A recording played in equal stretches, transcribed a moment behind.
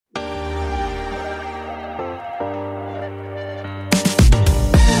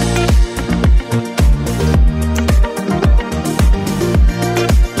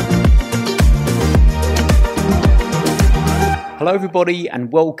Hello everybody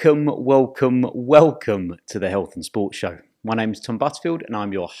and welcome to the Health and Sports Show. My name is Tom Butterfield and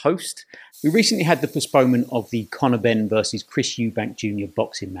I'm your host. We recently had the postponement of the Conor Benn versus Chris Eubank Jr.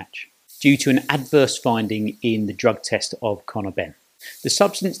 boxing match due to an adverse finding in the drug test of Conor Benn. The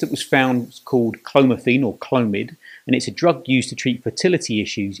substance that was found was called Clomifene or Clomid, and it's a drug used to treat fertility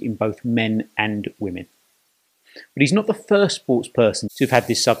issues in both men and women. But he's not the first sports person to have had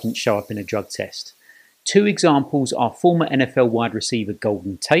this substance show up in a drug test. Two examples are former NFL wide receiver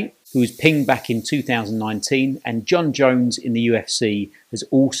Golden Tate, who was pinged back in 2019, and John Jones in the UFC has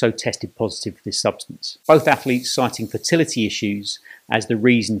also tested positive for this substance. Both athletes citing fertility issues as the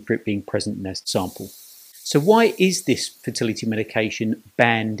reason for it being present in their sample. So why is this fertility medication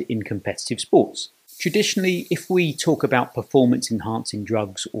banned in competitive sports? Traditionally, if we talk about performance-enhancing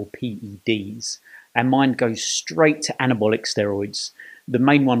drugs or PEDs, our mind goes straight to anabolic steroids, the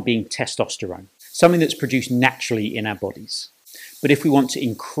main one being testosterone, something that's produced naturally in our bodies. But if we want to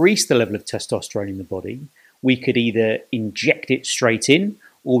increase the level of testosterone in the body, we could either inject it straight in,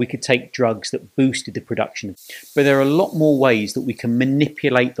 or we could take drugs that boosted the production. But there are a lot more ways that we can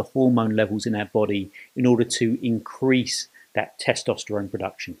manipulate the hormone levels in our body in order to increase that testosterone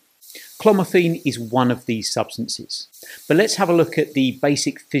production. Clomifene is one of these substances. But let's have a look at the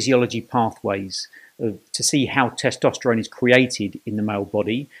basic physiology pathways to see how testosterone is created in the male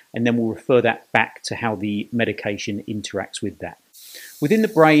body, and then we'll refer that back to how the medication interacts with that. Within the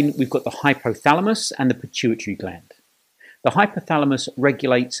brain, we've got the hypothalamus and the pituitary gland. The hypothalamus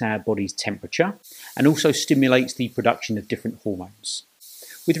regulates our body's temperature and also stimulates the production of different hormones.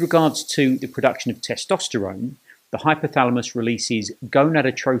 With regards to the production of testosterone, the hypothalamus releases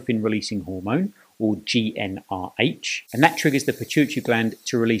gonadotrophin-releasing hormone, or GnRH, and that triggers the pituitary gland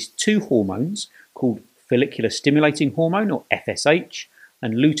to release two hormones called follicular stimulating hormone, or FSH,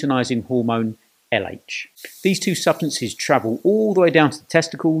 and luteinizing hormone, LH. These two substances travel all the way down to the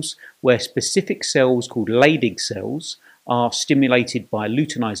testicles, where specific cells called Leydig cells are stimulated by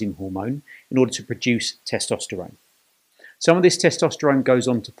luteinizing hormone in order to produce testosterone. Some of this testosterone goes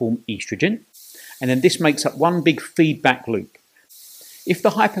on to form estrogen, and then this makes up one big feedback loop. If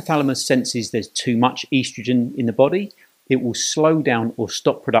the hypothalamus senses there's too much estrogen in the body, it will slow down or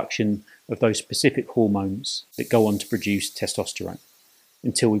stop production of those specific hormones that go on to produce testosterone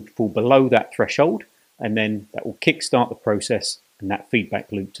until we fall below that threshold, and then that will kickstart the process and that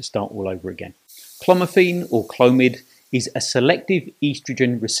feedback loop to start all over again. Clomifene, or Clomid, is a selective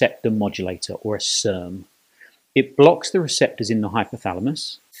estrogen receptor modulator, or a SERM. It blocks the receptors in the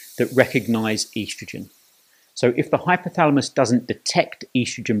hypothalamus that recognize estrogen. So if the hypothalamus doesn't detect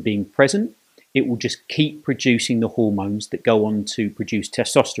estrogen being present, it will just keep producing the hormones that go on to produce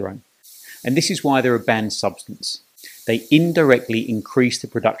testosterone. And this is why they're a banned substance. They indirectly increase the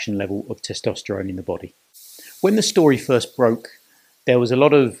production level of testosterone in the body. When the story first broke, there was a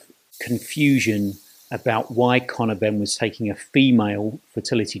lot of confusion about why Conor Benn was taking a female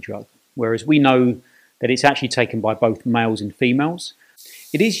fertility drug, whereas we know that it's actually taken by both males and females.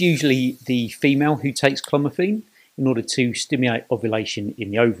 It is usually the female who takes Clomifene in order to stimulate ovulation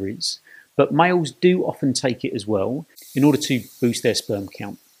in the ovaries, but males do often take it as well in order to boost their sperm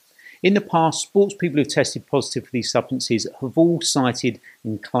count. In the past, sports people who have tested positive for these substances have all cited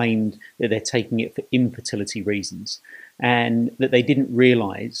and claimed that they're taking it for infertility reasons, and that they didn't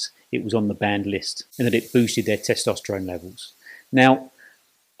realise it was on the banned list and that it boosted their testosterone levels. Now,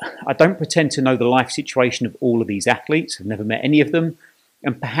 I don't pretend to know the life situation of all of these athletes. I've never met any of them,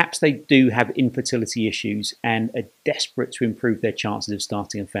 and perhaps they do have infertility issues and are desperate to improve their chances of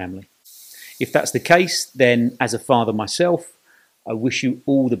starting a family. If that's the case, then as a father myself, I wish you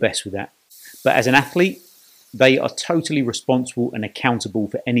all the best with that. But as an athlete, they are totally responsible and accountable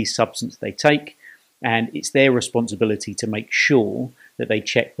for any substance they take, and it's their responsibility to make sure that they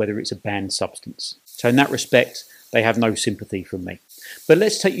check whether it's a banned substance. So in that respect, they have no sympathy from me. But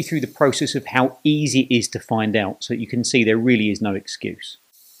let's take you through the process of how easy it is to find out, so that you can see there really is no excuse.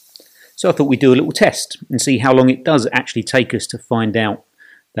 So I thought we'd do a little test and see how long it does actually take us to find out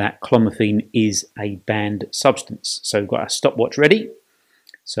that Clomifene is a banned substance. So we've got our stopwatch ready.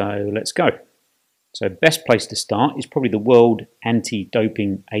 So let's go. So best place to start is probably the World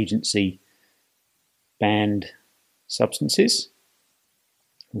Anti-Doping Agency banned substances.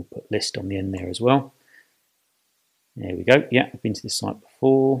 We'll put list on the end there as well. There we go. Yeah, I've been to this site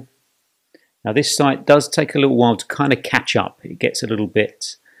before. Now this site does take a little while to kind of catch up. It gets a little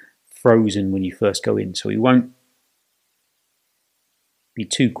bit frozen when you first go in, so we won't be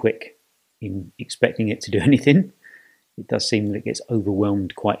too quick in expecting it to do anything. It does seem that it gets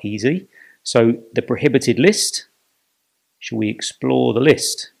overwhelmed quite easily. So the prohibited list, shall we explore the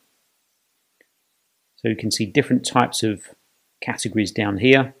list? So you can see different types of categories down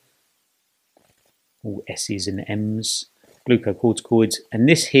here, all S's and M's, glucocorticoids, and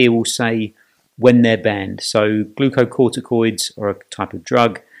this here will say when they're banned. So glucocorticoids are a type of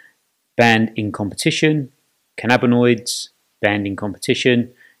drug banned in competition, cannabinoids banned in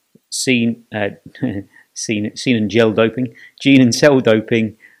competition, gene and cell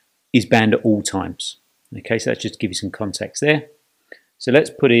doping is banned at all times. Okay, so that's just to give you some context there. So let's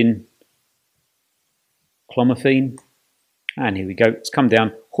put in Clomifene, and here we go. It's come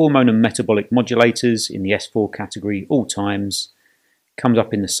down, hormone and metabolic modulators in the S4 category, all times. Comes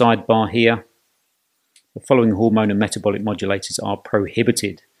up in the sidebar here. The following hormone and metabolic modulators are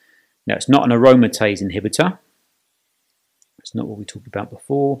prohibited. Now, it's not an aromatase inhibitor. It's not what we talked about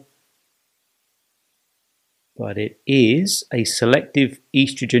before. But it is a selective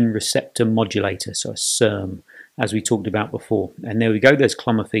estrogen receptor modulator, so a SERM, as we talked about before. And there we go, there's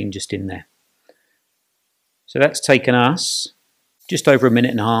Clomifene just in there. So that's taken us just over a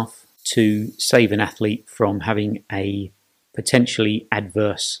minute and a half to save an athlete from having a potentially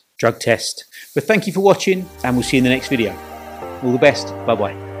adverse drug test. But thank you for watching, and we'll see you in the next video. All the best.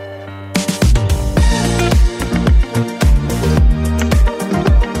 Bye-bye.